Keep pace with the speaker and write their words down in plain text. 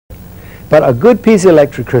But a good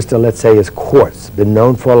piezoelectric crystal, let's say, is quartz, been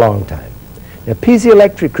known for a long time. Now,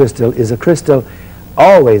 piezoelectric crystal is a crystal,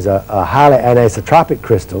 always a highly anisotropic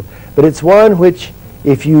crystal, but it's one which,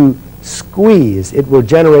 if you squeeze, it will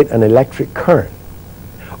generate an electric current.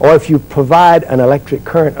 Or if you provide an electric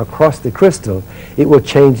current across the crystal, it will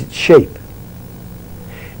change its shape.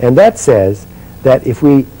 And that says that if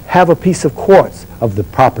we have a piece of quartz of the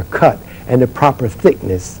proper cut and the proper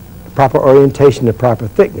thickness, the proper orientation, the proper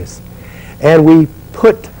thickness, and we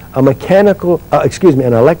put a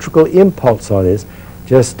an electrical impulse on this,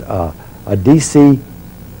 just a DC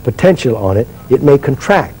potential on it, it may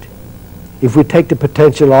contract. If we take the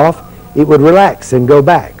potential off, it would relax and go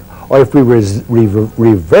back. Or if we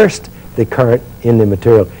reversed the current in the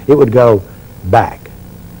material, it would go back.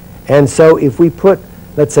 And so if we put,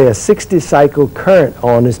 let's say, a 60-cycle current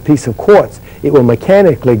on this piece of quartz, it will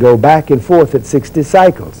mechanically go back and forth at 60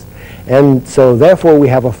 cycles. And so therefore we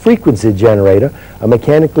have a frequency generator, a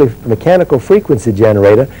mechanical frequency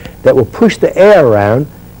generator that will push the air around,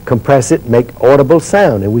 compress it, make audible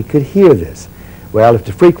sound, and we could hear this. Well, if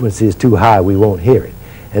the frequency is too high, we won't hear it.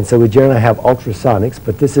 And so we generally have ultrasonics,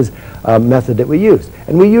 but this is a method that we use.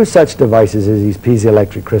 And we use such devices as these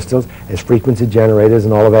piezoelectric crystals, as frequency generators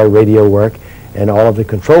and all of our radio work and all of the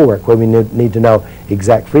control work where we need to know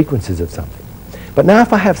exact frequencies of something. But now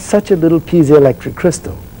if I have such a little piezoelectric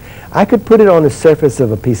crystal, I could put it on the surface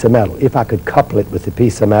of a piece of metal, if I could couple it with a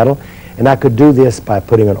piece of metal, and I could do this by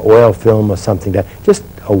putting an oil film or something, that just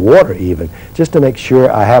a water even, just to make sure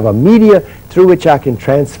I have a media through which I can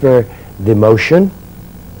transfer the motion,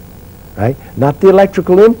 right? Not the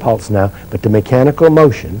electrical impulse now, but the mechanical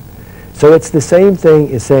motion. So it's the same thing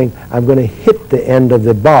as saying I'm going to hit the end of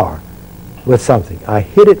the bar with something. I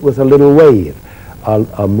hit it with a little wave,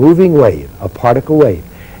 a moving wave, a particle wave,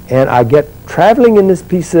 and I get traveling in this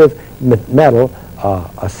piece of metal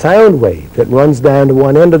a sound wave that runs down to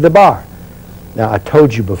one end of the bar. Now, I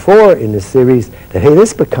told you before in this series that, hey,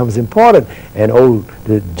 this becomes important. And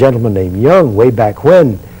the gentleman named Young, way back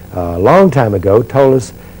when, a long time ago, told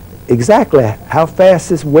us exactly how fast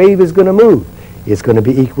this wave is going to move. It's going to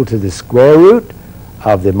be equal to the square root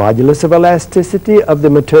of the modulus of elasticity of the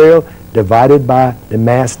material divided by the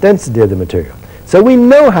mass density of the material. So we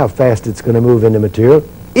know how fast it's going to move in the material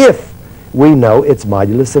if we know its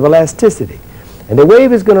modulus of elasticity. And the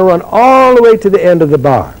wave is going to run all the way to the end of the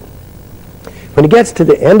bar. When it gets to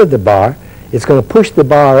the end of the bar, it's going to push the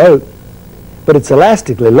bar out, but it's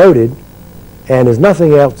elastically loaded, and there's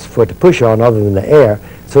nothing else for it to push on other than the air,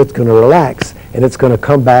 so it's going to relax, and it's going to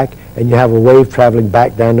come back, and you have a wave traveling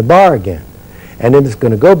back down the bar again. And then it's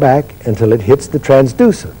going to go back until it hits the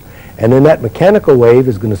transducer. And then that mechanical wave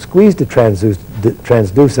is going to squeeze the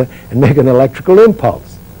transducer and make an electrical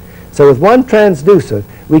impulse. So with one transducer,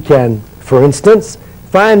 we can, for instance,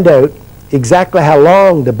 find out exactly how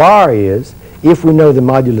long the bar is if we know the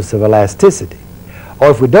modulus of elasticity.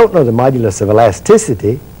 Or if we don't know the modulus of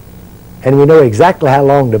elasticity, and we know exactly how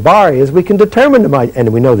long the bar is, we can determine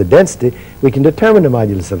and we know the density, we can determine the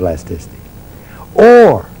modulus of elasticity.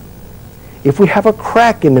 Or, if we have a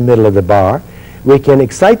crack in the middle of the bar, we can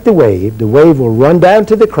excite the wave will run down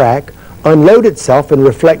to the crack, unload itself, and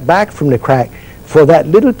reflect back from the crack for that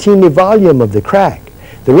little teeny volume of the crack.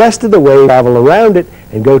 The rest of the wave travel around it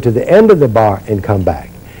and go to the end of the bar and come back.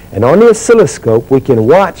 And on the oscilloscope, we can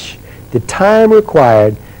watch the time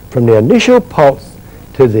required from the initial pulse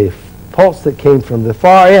to the pulse that came from the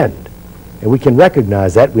far end. And we can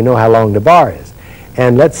recognize that. We know how long the bar is.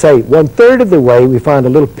 And let's say 1/3 of the way, we find a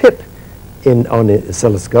little pip on the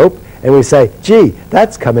oscilloscope, and we say, gee,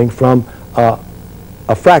 that's coming from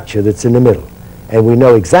a fracture that's in the middle. And we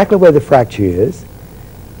know exactly where the fracture is.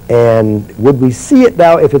 And would we see it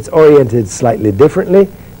now if it's oriented slightly differently?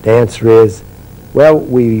 The answer is, well,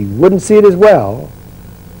 we wouldn't see it as well,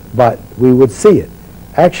 but we would see it.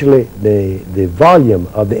 Actually, the volume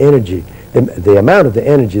of the energy, the amount of the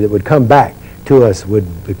energy that would come back to us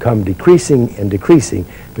would become decreasing and decreasing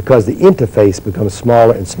because the interface becomes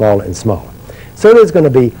smaller and smaller and smaller. So there's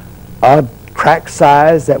going to be a crack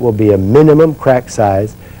size that will be a minimum crack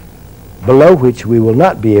size below which we will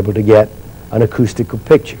not be able to get an acoustical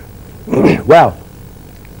picture. Well,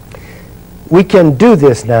 we can do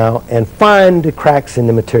this now and find the cracks in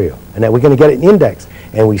the material, and that we're going to get an index.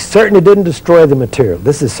 And we certainly didn't destroy the material.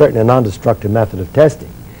 This is certainly a non-destructive method of testing.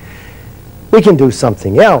 We can do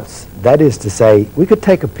something else. That is to say, we could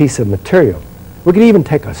take a piece of material. We could even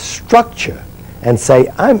take a structure and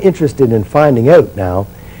say, I'm interested in finding out now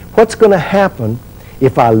what's going to happen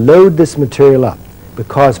if I load this material up,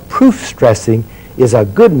 because proof stressing is a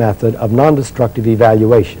good method of non-destructive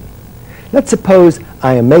evaluation. Let's suppose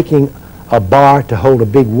I am making a bar to hold a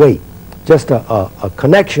big weight, just a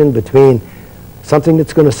connection between something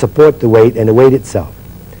that's going to support the weight and the weight itself.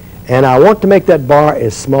 And I want to make that bar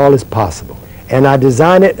as small as possible. And I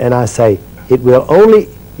design it and I say, it will only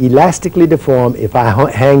elastically deform if I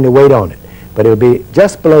hang the weight on it. But it'll be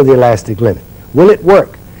just below the elastic limit. Will it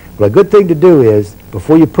work? Well, a good thing to do is,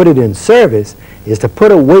 before you put it in service, is to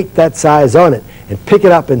put a weight that size on it and pick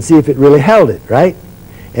it up and see if it really held it, right?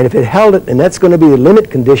 And if it held it, and that's going to be the limit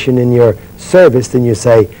condition in your service, then you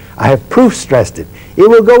say, I have proof stressed it. It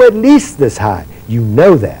will go at least this high. You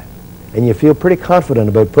know that. And you feel pretty confident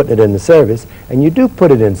about putting it in the service, and you do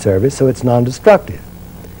put it in service, so it's non-destructive.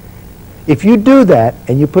 If you do that,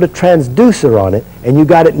 and you put a transducer on it, and you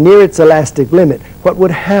got it near its elastic limit, what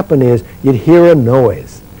would happen is you'd hear a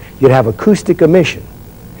noise. You'd have acoustic emission.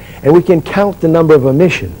 And we can count the number of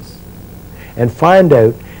emissions and find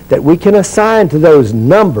out that we can assign to those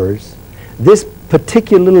numbers this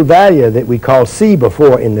particular little value that we call C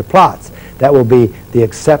before in the plots. That will be the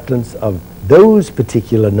acceptance of those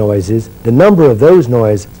particular noises, the number of those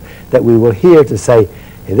noises that we will hear to say,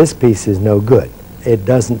 hey, this piece is no good. It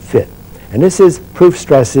doesn't fit. And this is proof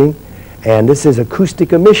stressing, and this is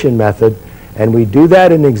acoustic emission method, and we do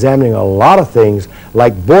that in examining a lot of things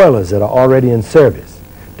like boilers that are already in service.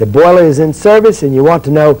 The boiler is in service, and you want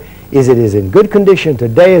to know, is it in good condition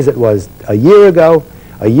today as it was a year ago?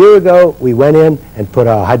 A year ago, we went in and put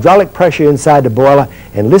a hydraulic pressure inside the boiler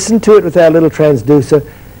and listened to it with our little transducer,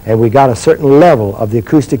 and we got a certain level of the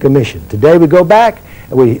acoustic emission. Today we go back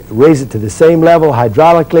and we raise it to the same level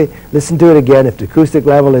hydraulically, listen to it again. If the acoustic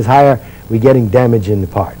level is higher, we're getting damage in the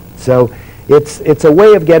part. So it's a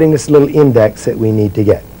way of getting this little index that we need to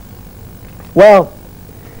get. Well,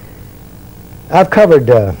 I've covered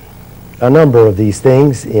a number of these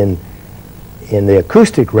things in the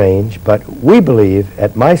acoustic range, but we believe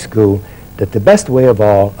at my school that the best way of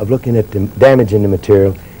all of looking at the damage in the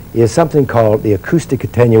material is something called the acoustic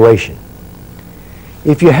attenuation.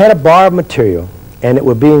 If you had a bar of material and it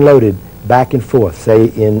were being loaded back and forth, say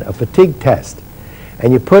in a fatigue test,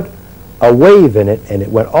 and you put a wave in it and it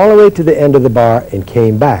went all the way to the end of the bar and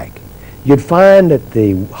came back, you'd find that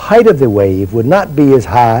the height of the wave would not be as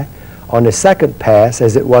high on the second pass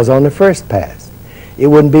as it was on the first pass. It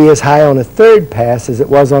wouldn't be as high on the third pass as it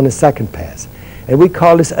was on the second pass. And we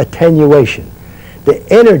call this attenuation. The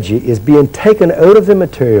energy is being taken out of the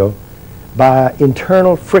material by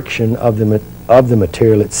internal friction of the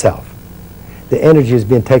material itself. The energy is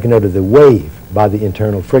being taken out of the wave by the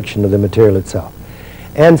internal friction of the material itself.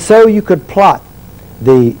 And so you could plot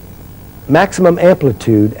the maximum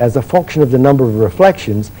amplitude as a function of the number of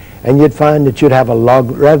reflections, and you'd find that you'd have a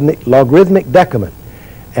logarithmic decrement.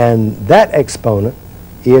 And that exponent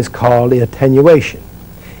is called the attenuation.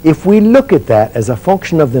 If we look at that as a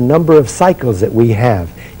function of the number of cycles that we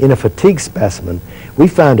have in a fatigue specimen, we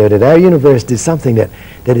found out at our university something that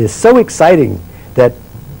is so exciting that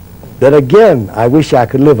again, I wish I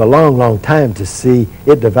could live a long, long time to see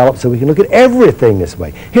it develop so we can look at everything this way.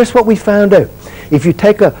 Here's what we found out. If you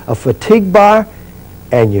take a fatigue bar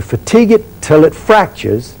and you fatigue it till it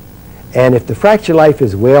fractures, and if the fracture life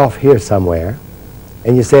is way off here somewhere,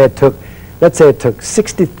 and you say it took, let's say it took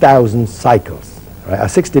 60,000 cycles, right,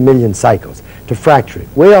 60 million cycles to fracture it,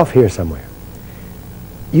 way off here somewhere.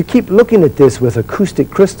 You keep looking at this with acoustic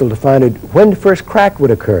crystal to find out when the first crack would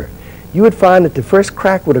occur. You would find that the first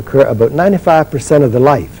crack would occur about 95% of the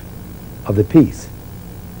life of the piece.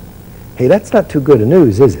 Hey, that's not too good a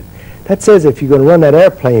news, is it? That says if you're going to run that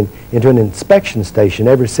airplane into an inspection station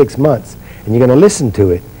every 6 months and you're going to listen to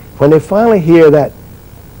it, when they finally hear that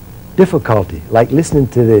difficulty, like listening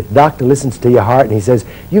to the doctor listens to your heart and he says,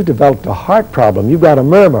 you've developed a heart problem, you've got a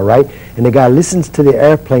murmur, right? And the guy listens to the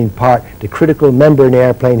airplane part, the critical member in the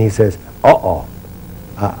airplane, he says, uh-oh,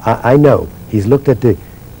 I know. He's looked at the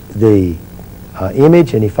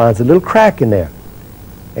image and he finds a little crack in there.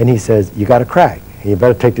 And he says, you got a crack. And you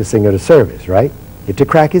better take this thing out of service, right? If the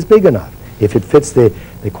crack is big enough, if it fits the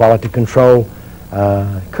quality control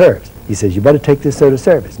curves. He says, you better take this out of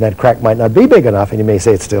service. And that crack might not be big enough, and you may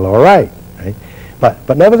say it's still all right, right?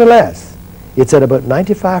 But nevertheless, it's at about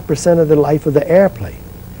 95% of the life of the airplane.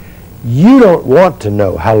 You don't want to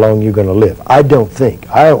know how long you're going to live. I don't think.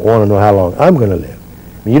 I don't want to know how long I'm going to live.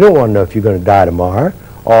 I mean, you don't want to know if you're going to die tomorrow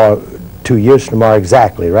or 2 years from tomorrow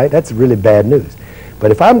exactly, right? That's really bad news.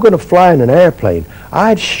 But if I'm going to fly in an airplane,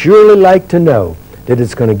 I'd surely like to know that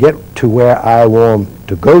it's going to get to where I want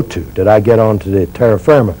to go to, that I get onto the terra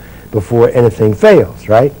firma before anything fails,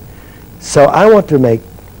 right? So I want to make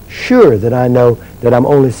sure that I know that I'm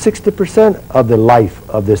only 60% of the life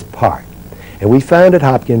of this part. And we found at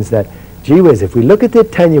Hopkins that, gee whiz, if we look at the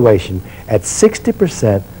attenuation at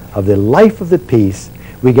 60% of the life of the piece,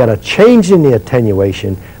 we get a change in the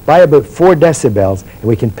attenuation by about 4 decibels, and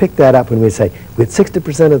we can pick that up when we say, with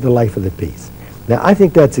 60% of the life of the piece. Now, I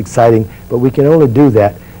think that's exciting, but we can only do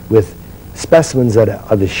that with specimens that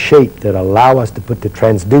are the shape that allow us to put the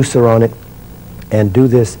transducer on it and do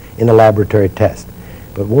this in a laboratory test.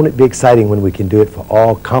 But won't it be exciting when we can do it for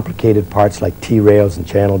all complicated parts like T-rails and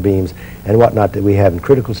channel beams and whatnot that we have in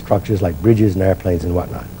critical structures like bridges and airplanes and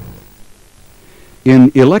whatnot.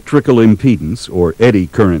 In electrical impedance, or eddy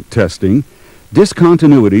current testing,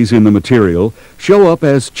 discontinuities in the material show up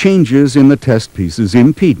as changes in the test piece's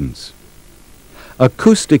impedance.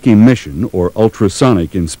 Acoustic emission, or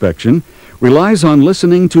ultrasonic inspection, relies on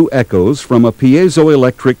listening to echoes from a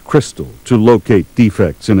piezoelectric crystal to locate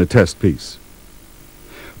defects in a test piece.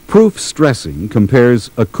 Proof stressing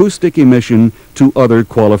compares acoustic emission to other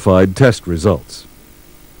qualified test results.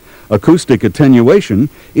 Acoustic attenuation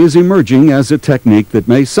is emerging as a technique that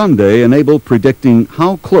may someday enable predicting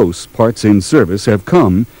how close parts in service have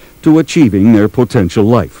come to achieving their potential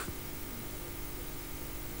life.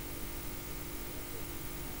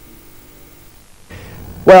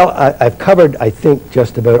 Well, I've covered, I think,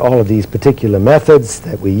 just about all of these particular methods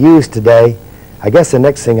that we use today. I guess the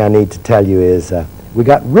next thing I need to tell you is we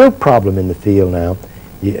got real problem in the field now.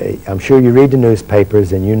 I'm sure you read the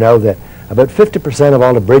newspapers and you know that about 50% of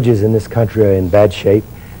all the bridges in this country are in bad shape.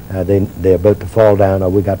 They're about to fall down, or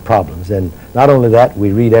we got problems. And not only that,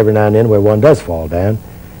 we read every now and then where one does fall down.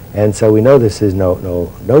 And so we know this is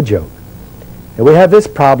no joke. And we have this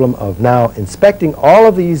problem of now inspecting all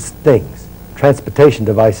of these things, transportation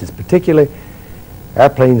devices particularly,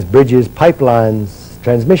 airplanes, bridges, pipelines,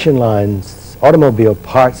 transmission lines, automobile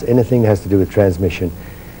parts, anything that has to do with transmission,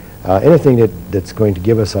 anything that's going to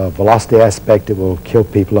give us a velocity aspect that will kill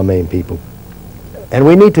people or maim people. And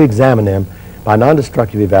we need to examine them by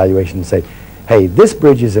non-destructive evaluation and say, hey, this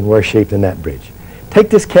bridge is in worse shape than that bridge.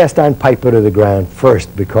 Take this cast iron pipe out of the ground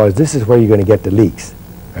first, because this is where you're going to get the leaks.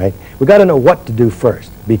 Right? We've got to know what to do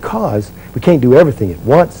first, because we can't do everything at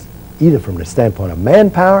once, either from the standpoint of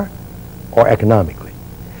manpower or economically.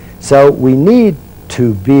 So we need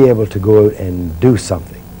to be able to go out and do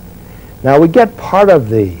something. Now, we get part of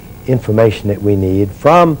the information that we need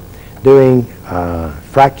from doing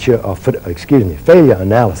failure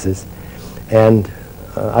analysis, and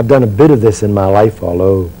I've done a bit of this in my life,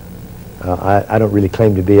 although I don't really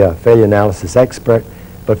claim to be a failure analysis expert,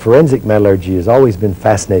 but forensic metallurgy has always been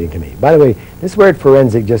fascinating to me. By the way, this word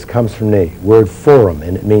forensic just comes from the word forum,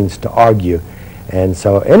 and it means to argue. And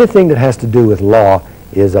so anything that has to do with law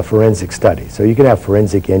is a forensic study. So you can have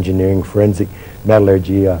forensic engineering, forensic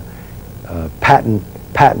metallurgy,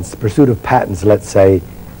 patents, pursuit of patents, let's say,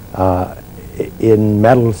 in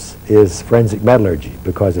metals is forensic metallurgy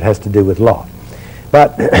because it has to do with law.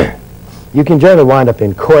 But you can generally wind up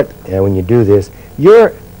in court when you do this.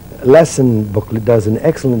 Your lesson booklet does an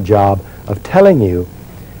excellent job of telling you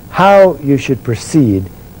how you should proceed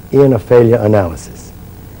in a failure analysis.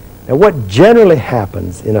 Now, what generally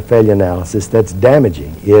happens in a failure analysis that's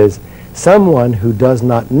damaging is someone who does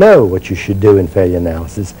not know what you should do in failure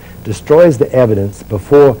analysis destroys the evidence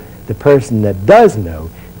before the person that does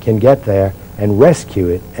know can get there and rescue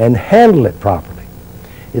it and handle it properly.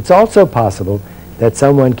 It's also possible that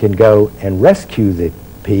someone can go and rescue the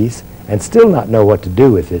piece and still not know what to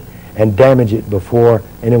do with it and damage it before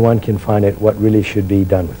anyone can find out what really should be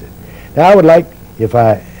done with it. Now, I would like, if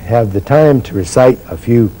I have the time, to recite a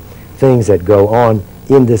few things that go on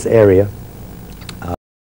in this area.